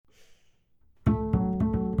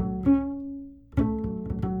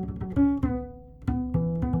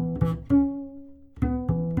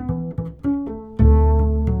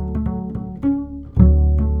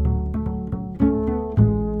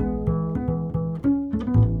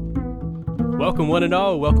Welcome one and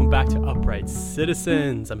all. Welcome back to Upright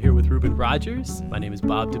Citizens. I'm here with Ruben Rogers. My name is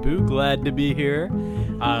Bob Deboo. Glad to be here.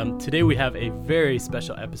 Today we have a very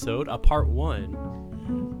special episode, a part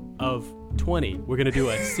one of 20. We're going to do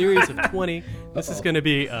a series of 20. This is going to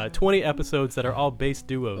be 20 episodes that are all bass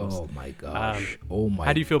duos. Oh my gosh.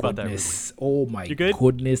 How do you feel about that, Ruben? Oh my You good?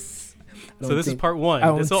 goodness. So this is part one.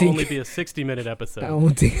 This will only be a 60-minute episode. I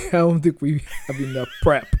don't think we have enough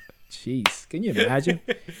prep. Jeez, can you imagine?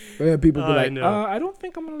 People be like, I don't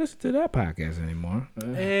think I'm going to listen to that podcast anymore.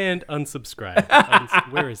 And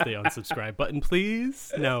unsubscribe. Where is the unsubscribe button,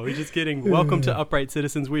 please? No, we're just kidding. Welcome to Upright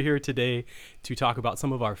Citizens. We're here today to talk about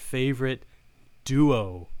some of our favorite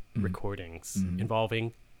duo recordings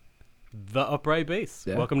involving the upright bass.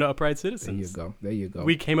 Yeah. Welcome to Upright Citizens. There you go.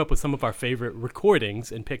 We came up with some of our favorite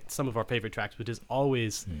recordings and picked some of our favorite tracks, which is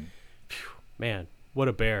always, man, what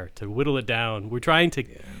a bear to whittle it down. We're trying to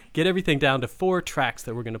get everything down to 4 tracks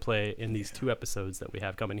that we're going to play in these 2 episodes that we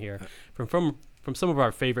have coming here from some of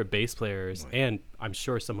our favorite bass players, and I'm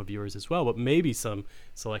sure some of yours as well, but maybe some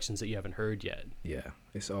selections that you haven't heard yet. Yeah,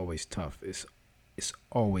 it's always tough. It's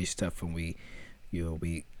always tough when we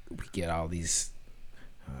get all these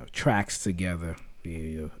tracks together.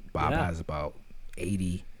 Bob has about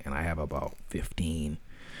 80, and I have about 15,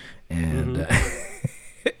 and.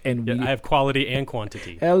 And I have quality and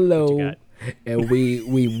quantity. Hello. And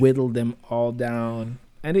we whittle them all down.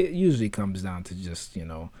 And it usually comes down to just,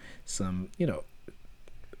 some,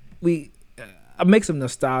 we make some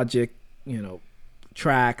nostalgic,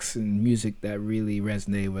 tracks and music that really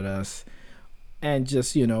resonate with us. And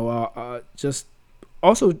just, just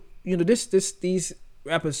also, these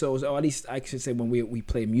episodes, or at least I should say when we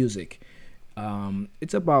play music,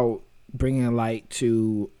 it's about bringing light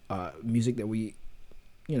to music that we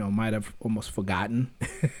might have almost forgotten,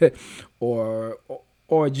 or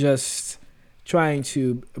just trying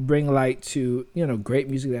to bring light to great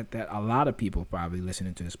music that a lot of people probably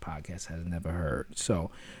listening to this podcast has never heard.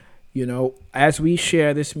 So, as we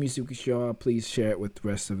share this music with y'all, please share it with the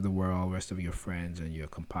rest of the world, rest of your friends and your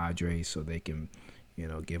compadres, so they can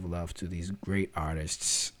give love to these great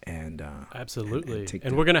artists. And absolutely,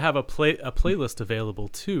 and we're gonna have a playlist available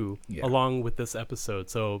too, along with this episode.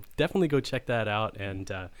 So definitely go check that out, and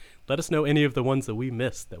let us know any of the ones that we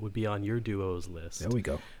missed that would be on your duos list. There we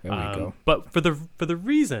go. But for the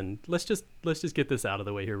reason, let's just get this out of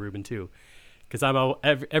the way here, Ruben, too, because I'm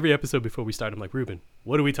every episode before we start, I'm like, Ruben,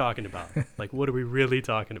 what are we talking about? Like, what are we really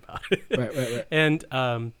talking about? Right. And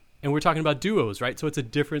we're talking about duos, right? So it's a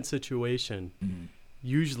different situation.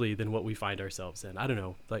 Usually than what we find ourselves in. I don't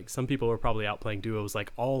know. Like, some people are probably out playing duos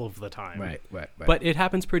like all of the time. Right. But it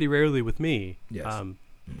happens pretty rarely with me. Yes.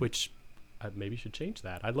 Which I maybe should change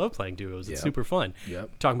that. I love playing duos. It's super fun.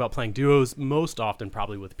 Yep. Talking about playing duos most often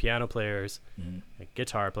probably with piano players,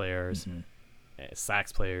 guitar players,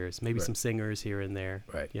 sax players, maybe some singers here and there.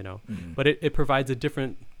 Right. But it provides a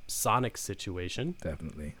different sonic situation.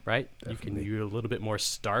 Definitely. Right? Definitely. You're a little bit more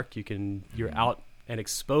stark. You're out and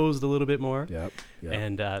exposed a little bit more. Yep.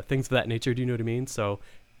 And things of that nature. Do you know what I mean? So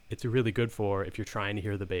it's really good for if you're trying to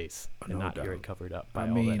hear the bass and not hear it covered up by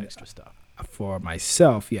all that extra stuff. For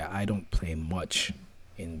myself, I don't play much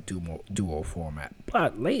in duo format,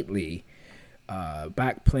 but lately,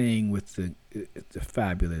 back playing with the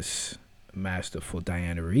fabulous, masterful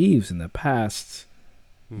Diana Reeves in the past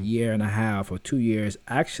year and a half or 2 years,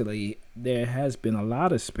 actually, there has been a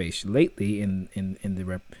lot of space lately in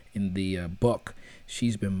the book.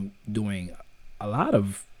 She's been doing a lot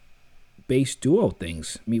of bass duo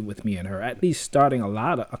things, with me and her, at least starting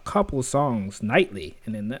a couple songs nightly,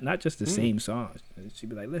 and then not just the same songs. She'd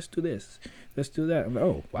be like, let's do this, let's do that. I'm like,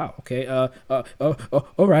 oh wow, okay, all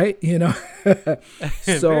right,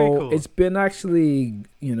 So cool. It's been actually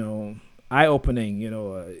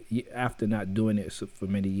eye-opening, after not doing it for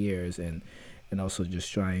many years, and also just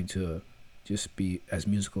trying to just be as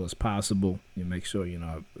musical as possible. You make sure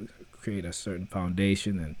create a certain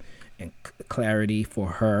foundation and clarity for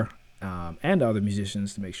her and other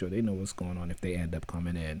musicians to make sure they know what's going on if they end up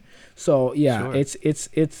coming in. So Sure.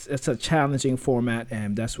 it's a challenging format,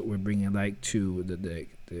 and that's what we're bringing, like, to the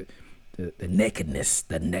nakedness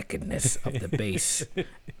of the bass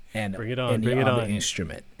and bring it on, the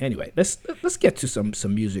instrument. Anyway, let's get to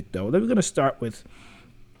some music though. We're gonna start with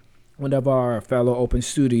one of our fellow Open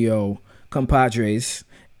Studio compadres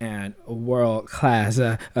and world-class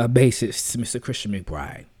bassist, Mr. Christian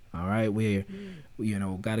McBride. All right, we're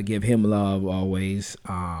got to give him love always.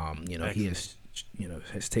 He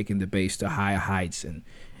has taken the bass to higher heights and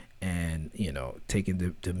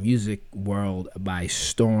taken the music world by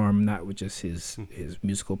storm. Not with just his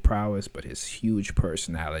musical prowess, but his huge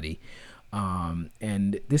personality.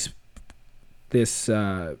 And this this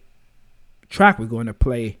track we're going to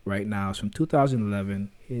play right now is from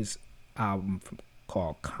 2011. His album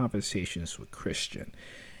called Conversations with Christian.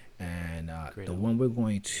 And the one we're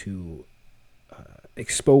going to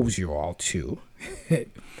expose you all to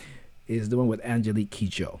is the one with Angelique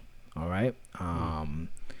Kidjo. All right.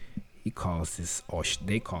 He calls this, or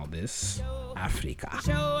they call this, Africa.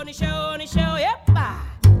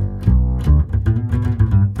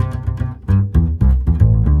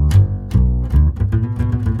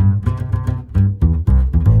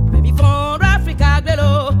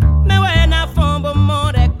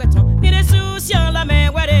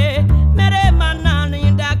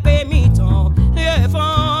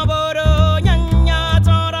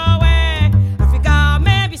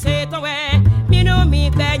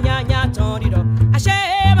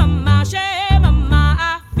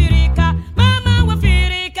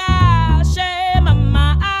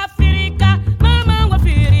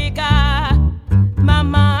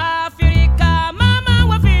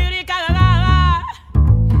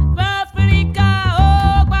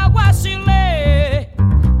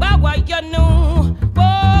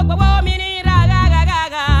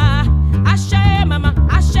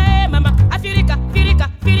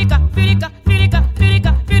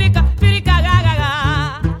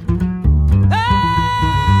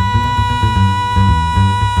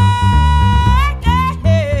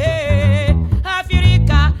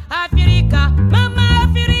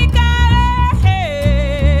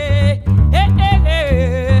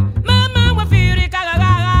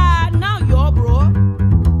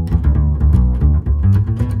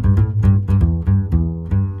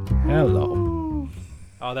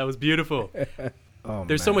 Beautiful.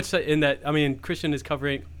 There's so much in that. I mean, Christian is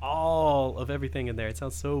covering all of everything in there. It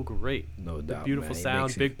sounds so great. No doubt. The beautiful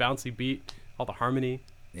sound, big bouncy beat, all the harmony.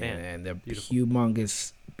 Man, and the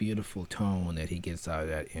humongous, beautiful tone that he gets out of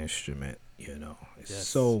that instrument. It's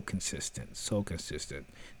so consistent.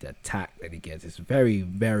 The tact that he gets is very,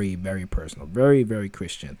 very, very personal. Very, very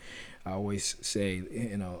Christian. I always say,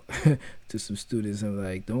 to some students, I'm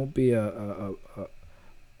like, don't be a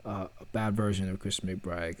bad version of Christian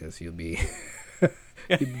McBride, because you'll be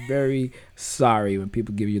very sorry when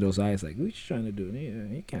people give you those eyes like, what you trying to do?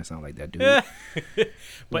 You can't sound like that dude.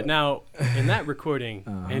 But now, in that recording,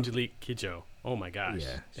 Angelique Kidjo, oh my gosh,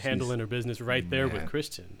 handling her business right there with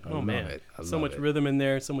Christian. Oh man, so much rhythm in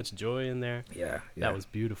there, so much joy in there. Yeah. That was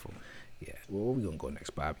beautiful. Yeah. Well, where we gonna go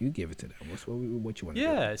next, Bob? You give it to them. What you want to do?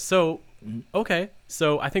 Yeah. So, okay.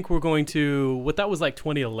 So I think we're going to, what that was like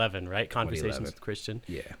 2011, right? Conversations with Christian.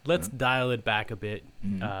 Yeah. Let's dial it back a bit,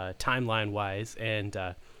 timeline wise, and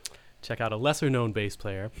check out a lesser known bass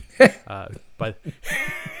player by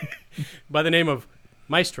the name of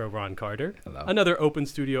Maestro Ron Carter. Hello. Another Open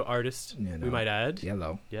Studio artist, we might add.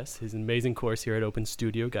 Hello. Yes, his amazing course here at Open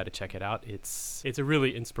Studio. Got to check it out. It's a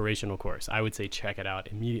really inspirational course. I would say check it out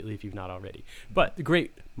immediately if you've not already. But the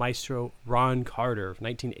great Maestro Ron Carter of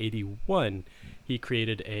 1981, he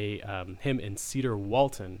created him and Cedar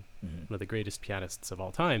Walton, one of the greatest pianists of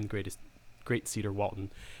all time, great Cedar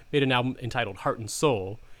Walton, made an album entitled Heart and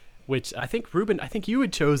Soul, which I think, Ruben, you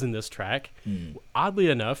had chosen this track. Oddly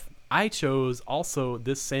enough, I chose also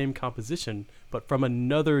this same composition, but from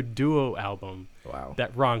another duo album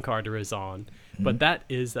that Ron Carter is on. But that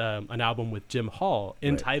is an album with Jim Hall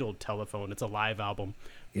entitled Telephone. It's a live album.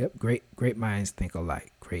 Yep. Great minds think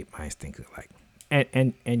alike.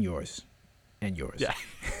 And yours. And yours. Yeah.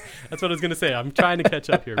 That's what I was going to say. I'm trying to catch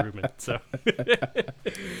up here, Ruben. So,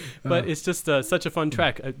 but it's just such a fun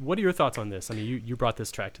track. What are your thoughts on this? I mean, you brought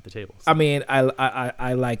this track to the table. So. I mean,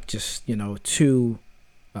 I like just, two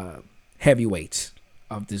heavyweights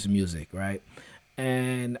of this music, right?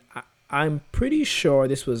 And I'm pretty sure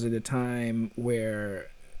this was at a time where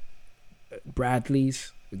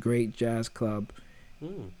Bradley's, the great jazz club,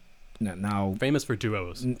 now famous for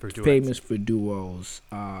duos. Famous for duos.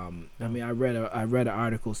 I mean, I read an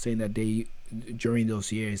article saying that they, during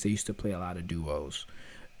those years, they used to play a lot of duos,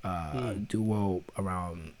 duo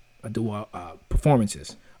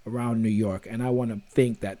performances around New York, and I want to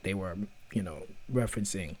think that they were,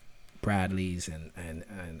 referencing Bradley's and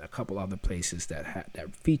a couple other places that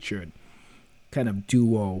featured kind of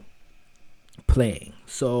duo playing.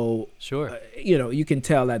 So sure, you can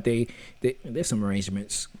tell that they there's some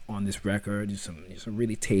arrangements on this record. There's some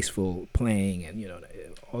really tasteful playing, and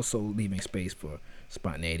also leaving space for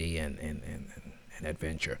spontaneity and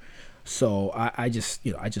adventure. So I just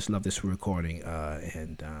love this recording,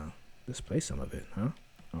 and let's play some of it, huh?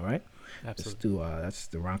 All right. Absolutely. Let's do that's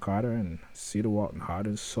the Ron Carter and Cedar Walton, Heart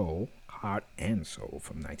and Soul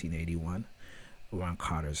from 1981. Ron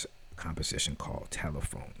Carter's composition called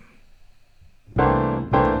Telephone.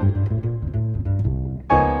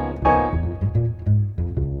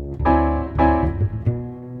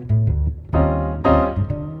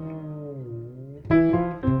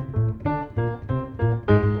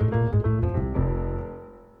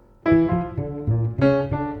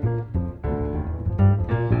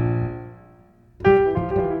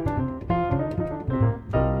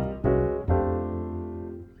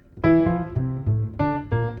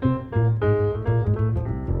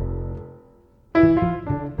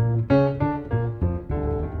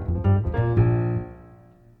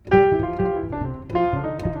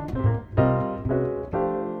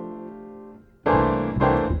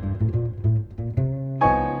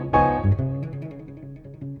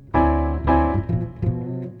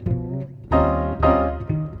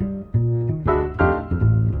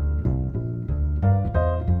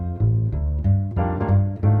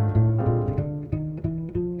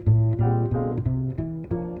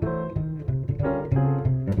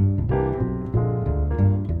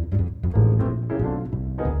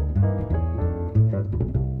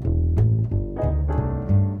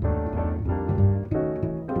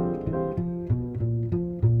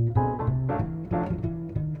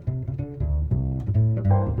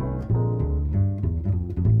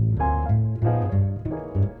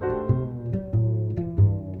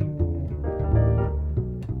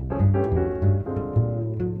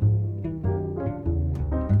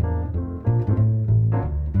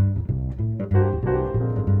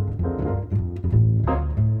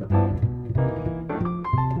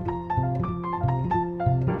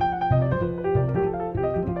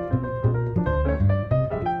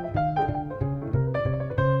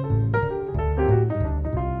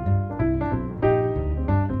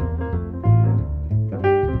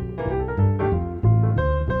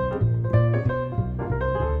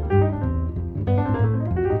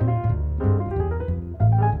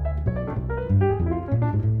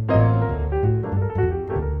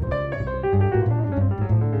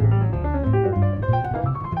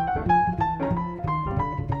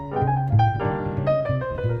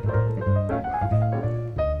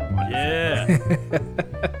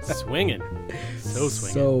 Swinging, so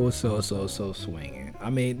swinging. So swinging. I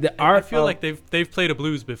mean, the I art. feel like they've played a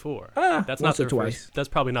blues before. That's once not or their twice. first. That's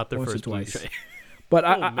probably not their Once or first blues. twice. Right? But Oh,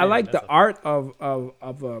 I man, like the that's art of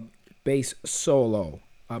a bass solo,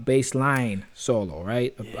 a bass line solo,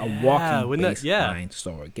 right? A Yeah, walking wouldn't that- bass yeah. line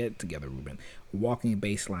solo. Get it together, Ruben. A walking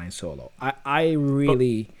bass line solo. I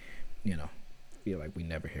really, feel like we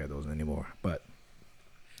never hear those anymore. But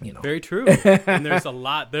Very true. And there's a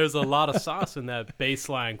lot of sauce in that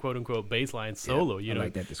baseline, quote unquote baseline solo. I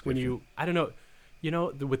like that when description. I don't know,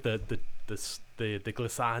 with the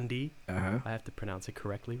glissandi. Uh-huh. I have to pronounce it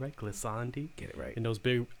correctly, right? Glissandi. Get it right. And those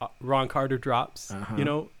big Ron Carter drops. Uh-huh.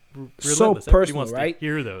 Relentless. So Everybody personal, wants right? to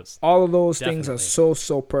hear those. All of those things are Definitely.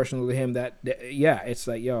 so personal to him that it's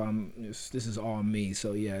like, this is all me.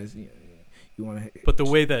 So yeah, you want to. But the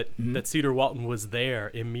way that Mhm. that Cedar Walton was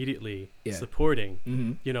there immediately Yeah. supporting,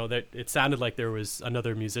 Mm-hmm. that it sounded like there was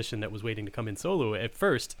another musician that was waiting to come in solo at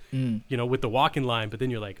first, Mm. with the walking line. But then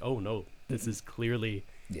you're like, oh no, this is clearly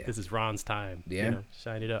Yeah. this is Ron's time. Yeah.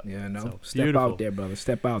 Shine it up. Yeah, no. So, Step beautiful. out there, brother.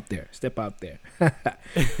 Step out there. Step out there.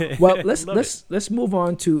 Well, let's Love let's move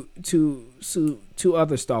on to two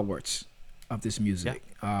other stalwarts of this music.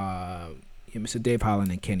 Mr. Dave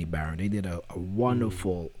Holland and Kenny Barron. They did a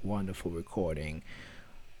wonderful recording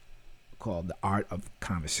called "The Art of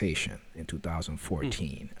Conversation" in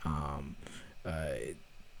 2014. The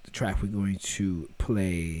track we're going to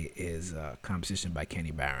play is "Composition" by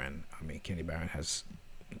Kenny Barron. I mean, Kenny Barron has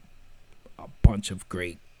a bunch of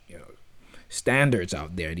great, standards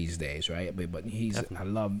out there these days, right? But I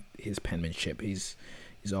love his penmanship. He's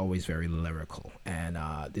always very lyrical. And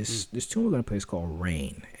this tune we're gonna play is called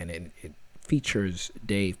 "Rain," and it features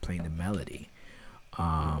Dave playing the melody.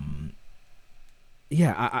 I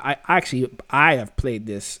actually have played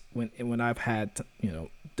this when I've had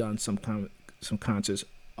done some concerts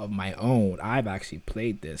of my own. I've actually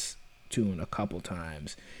played this tune a couple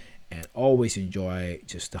times, and always enjoy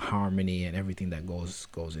just the harmony and everything that goes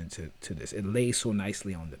into this. It lays so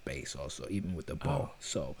nicely on the bass, also, even with the bow.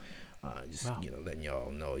 So, letting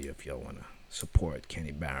y'all know if y'all want to support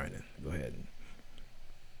Kenny Barron, and go ahead and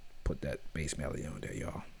put that bass melody on there,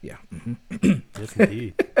 y'all. Yeah. Yes,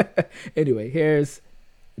 indeed. Anyway, here's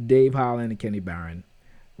Dave Holland and Kenny Barron,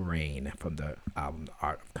 "Rain," from the album "The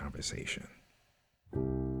Art of Conversation."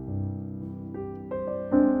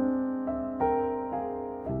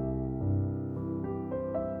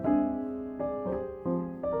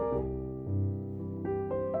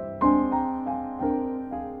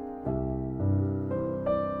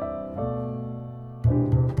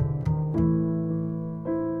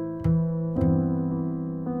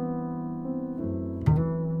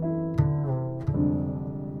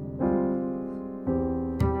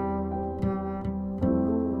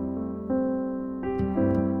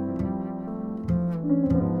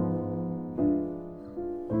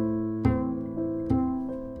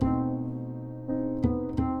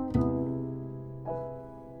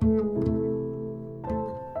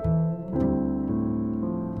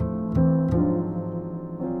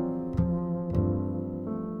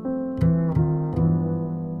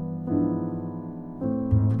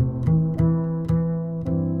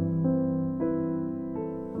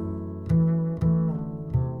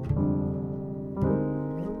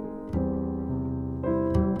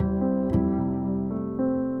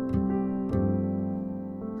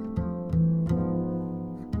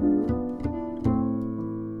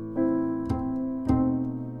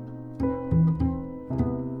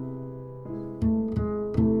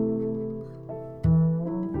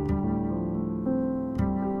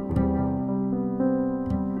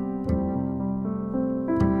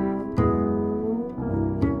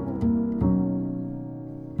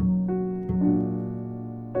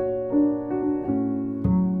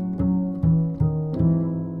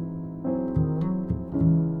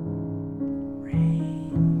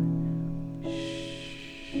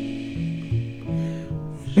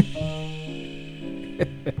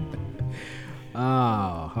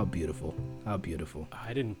 Oh, how beautiful! How beautiful!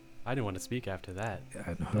 I didn't want to speak after that.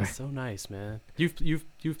 I know, That's right? so nice, man.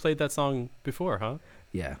 You've played that song before, huh?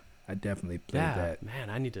 Yeah, I definitely played Yeah, that. man.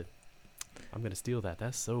 I'm gonna steal that.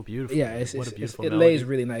 That's so beautiful. Yeah, man. What a beautiful it melody. lays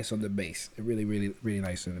really nice on the bass. It really, really, really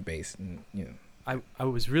nice on the bass. And I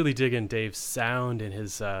was really digging Dave's sound and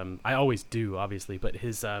his I always do, obviously, but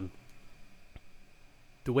his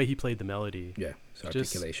the way he played the melody. yeah, it's Just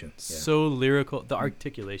articulation. Yeah. So lyrical. The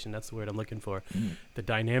articulation, that's the word I'm looking for. Mhm. The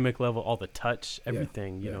dynamic level, all the touch,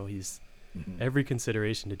 everything, yeah. he's Mhm. every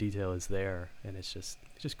consideration to detail is there, and it's just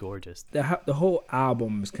gorgeous. The whole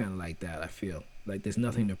album is kind of like that. I feel like there's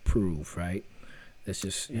nothing to prove, right? Let's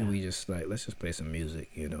just Yeah. we just like let's just play some music,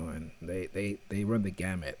 you know. And they run the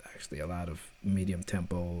gamut actually. A lot of medium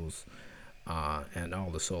tempos, and all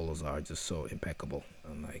the solos are just so impeccable.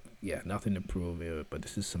 I'm like, yeah, nothing to prove here, but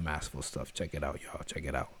this is some masterful stuff. Check it out, y'all. Check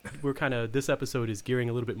it out. We're kind of this episode is gearing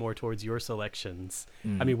a little bit more towards your selections.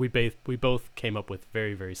 Mm. I mean, we both came up with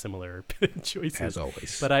very very similar choices. As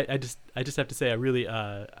always. But I just have to say I really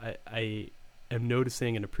I am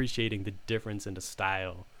noticing and appreciating the difference in the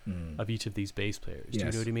style of each of these bass players. Do you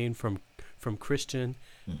Yes. know what I mean? From Christian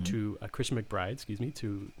Mhm. to Christian McBride,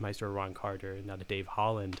 to Maestro Ron Carter, and now to Dave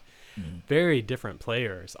Holland. Mhm. Very different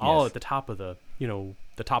players, all Yes. at the top of the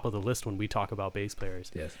top of the list when we talk about bass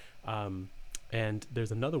players. Yes. And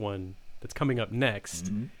there's another one that's coming up next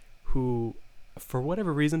Mhm. who, for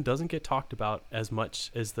whatever reason, doesn't get talked about as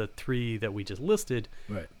much as the three that we just listed.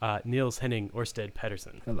 Right. Niels Henning Ørsted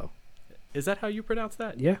Pedersen. Hello. Is that how you pronounce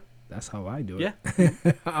that? Yeah, that's how I do it.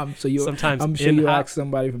 Yeah. So you, Sometimes I'm sure in you hot- ask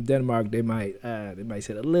somebody from Denmark, they might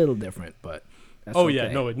say it a little different, but that's Oh okay.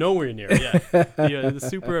 yeah, no, nowhere near. Yeah, the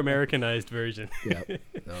super Americanized version. Yep,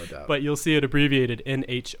 no doubt. But you'll see it abbreviated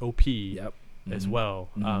NHOP yep. as Mhm. well.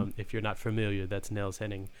 Mhm. If you're not familiar, that's Niels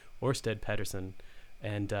Henning Ørsted Pedersen,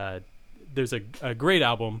 and there's a great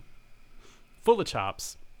album full of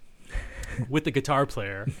chops with the guitar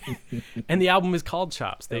player, and the album is called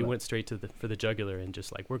Chops. They Hello. went straight for the jugular and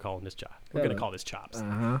just like, we're calling this chop. We're gonna Hello. call this Chops.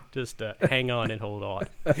 Uh-huh. Just hang on and hold on.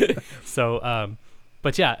 So,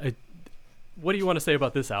 but yeah, what do you want to say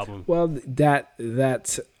about this album? Well,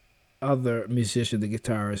 that other musician, the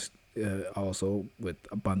guitarist, also with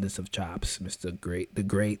abundance of chops, the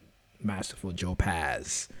great, masterful Joe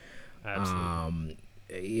Paz. Absolutely.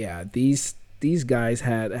 Yeah, these guys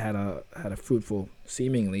had a fruitful,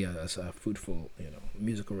 seemingly a fruitful,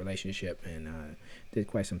 musical relationship, and did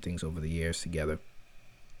quite some things over the years together.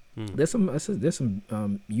 Hmm. There's some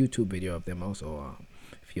YouTube video of them also.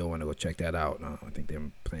 If you all want to go check that out, I think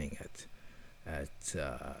they're playing at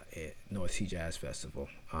North Sea Jazz Festival.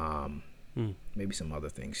 Maybe some other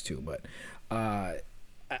things too, but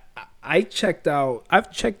I've checked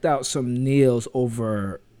out some Niels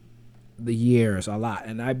over the years a lot,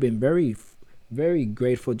 and I've been very, very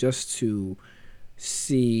grateful just to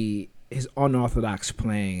see his unorthodox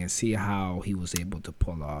playing and see how he was able to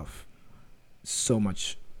pull off so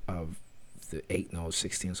much of the 8 notes,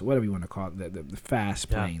 16, so whatever you want to call it, the fast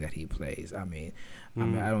playing that he plays. I mean,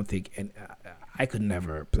 I don't think, and I could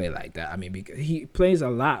never play like that. I mean, because he plays a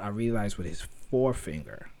lot, I realize, with his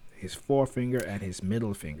forefinger and his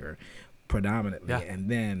middle finger predominantly, and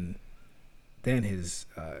then his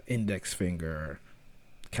index finger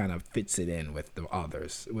kind of fits it in with the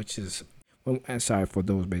others, which is, and sorry for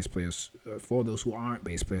those bass players, for those who aren't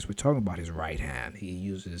bass players, we're talking about his right hand. He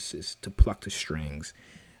uses this to pluck the strings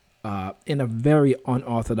in a very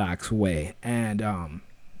unorthodox way, and I'm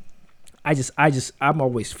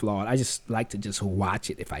always flawed. I just like to just watch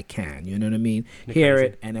it if I can, you know what I mean? Hear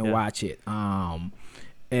it and then watch it.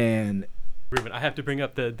 And Ruben, I have to bring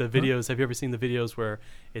up the videos. Have you ever seen the videos where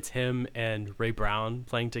it's him and Ray Brown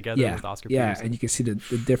playing together with Oscar Peterson? And you can see the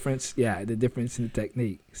difference. Yeah, the difference in the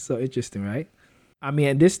technique. So interesting, right? I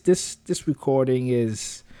mean, this recording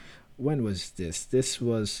is, when was this? This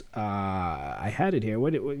was I had it here.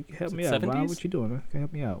 What help me out, 70s? Rob? What you doing?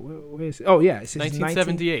 Help me out. Where is it? Oh yeah, it says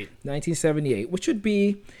 1978. 1978, which would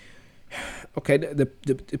be okay. The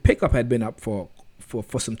pickup had been up for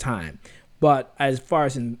some time, but as far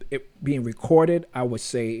as in it being recorded, I would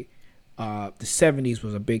say the 70s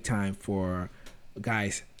was a big time for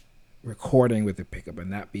guys recording with the pickup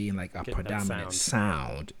and that being like a Getting that predominant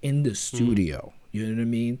sound in the studio. You know what I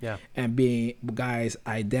mean? Yeah. And being guys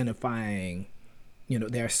identifying,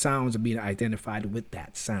 their sounds are being identified with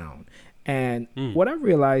that sound. And what I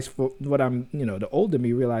realized, for what I'm, the older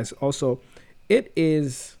me realized also, it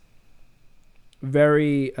is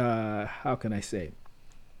very, how can I say?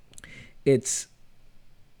 It's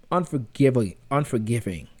unforgiving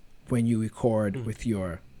when you record with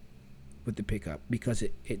the pickup, because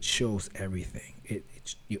it shows everything.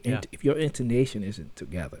 If your intonation isn't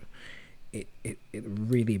together, it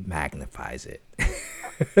really magnifies it.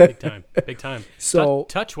 Big time. So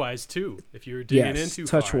touch wise too, if you're digging into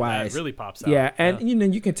touch far, wise, that really pops out. Yeah, and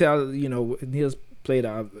you can tell, Niels played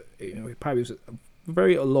he probably was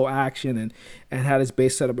very low action and had his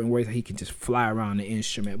bass set up in ways that he can just fly around the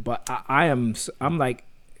instrument. But I'm like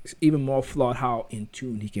even more flawed how in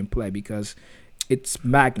tune he can play, because it's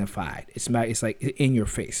magnified. It's like in your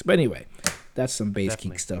face. But anyway, that's some bass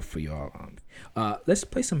kick stuff for y'all. Let's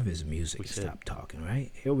play some of his music. Stop talking.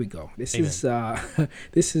 Right, here we go. This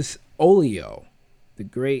is Olio, the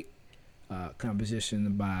great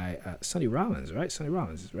composition by Sonny Rollins, right? Sonny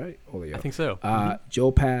Rollins, right? I think so.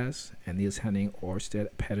 Joe Pass and Niels Henning Orsted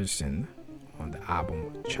Pedersen on the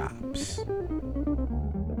album Chops.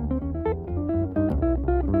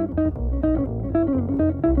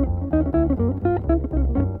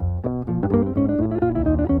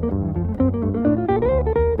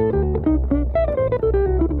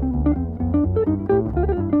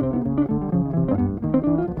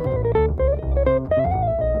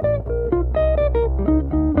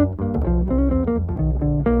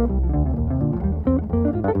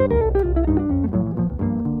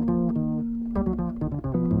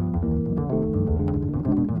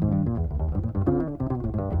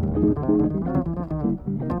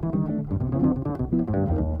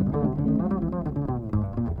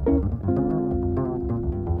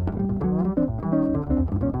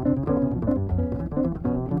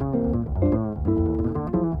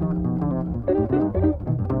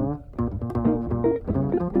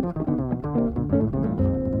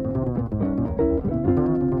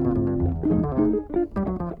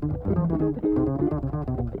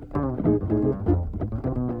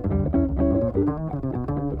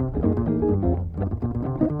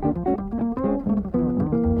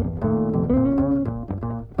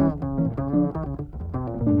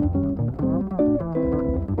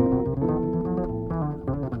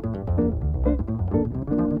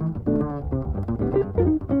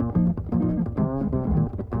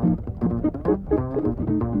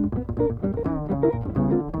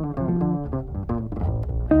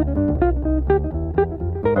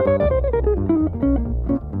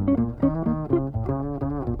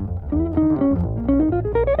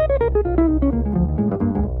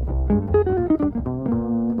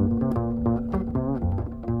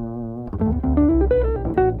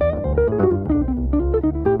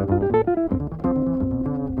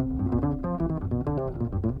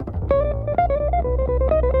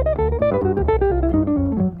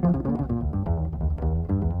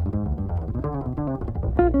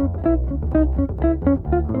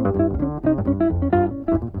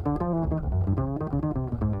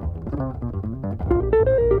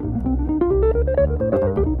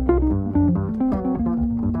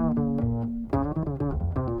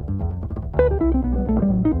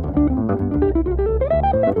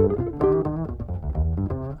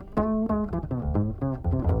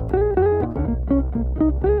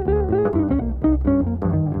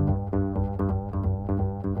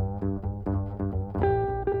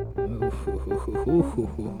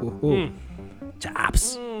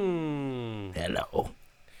 Chops. Hello.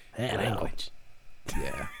 Language.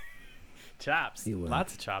 Yeah. Chops. He wasn't-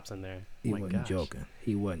 Lots of chops in there. He Oh my wasn't gosh. joking.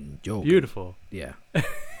 He wasn't joking. Beautiful. Yeah.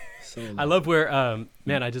 So I love where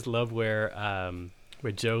man, I just love where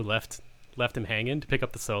Joe left him hanging to pick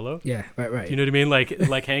up the solo. Yeah, right. Do you know what I mean?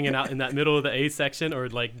 Like hanging out in that middle of the A section or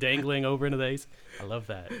like dangling over into the A's. I love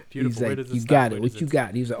that. Beautiful. He's Where like, does it you stop? got Where it. does What you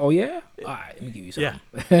got? He was like, oh yeah? All right, let me give you something.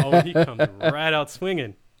 Yeah. Oh, he comes right out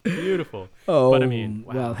swinging. Beautiful. Oh, But I mean,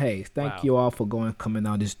 wow. well, hey, thank Wow. you all for coming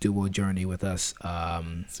on this duo journey with us.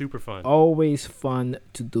 Super fun. Always fun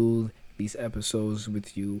to do these episodes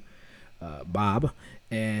with you, Bob.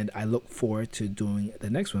 And I look forward to doing the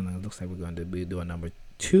next one. It looks like we're going to be doing number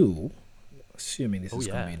 2, assuming this is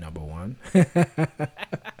going to be number 1.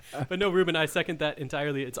 But no, Ruben, I second that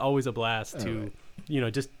entirely. It's always a blast to,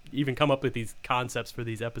 just even come up with these concepts for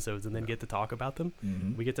these episodes and then get to talk about them.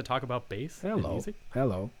 Mhm. We get to talk about bass and music.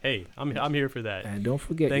 Hello. Hey, I'm here for that. And don't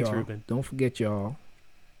forget, Thanks, y'all. Ruben. Don't forget, y'all.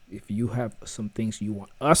 If you have some things you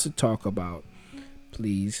want us to talk about,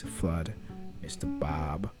 please flood Mr.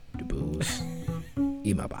 Bob DuBois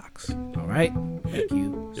email box. All right. Thank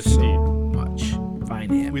you Yes, so indeed. much.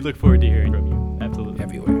 Find him We look forward to hearing from you. Absolutely.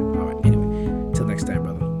 everywhere. All right. Anyway, till next time,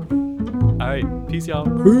 brother. All right. Peace, y'all.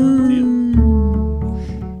 See ya.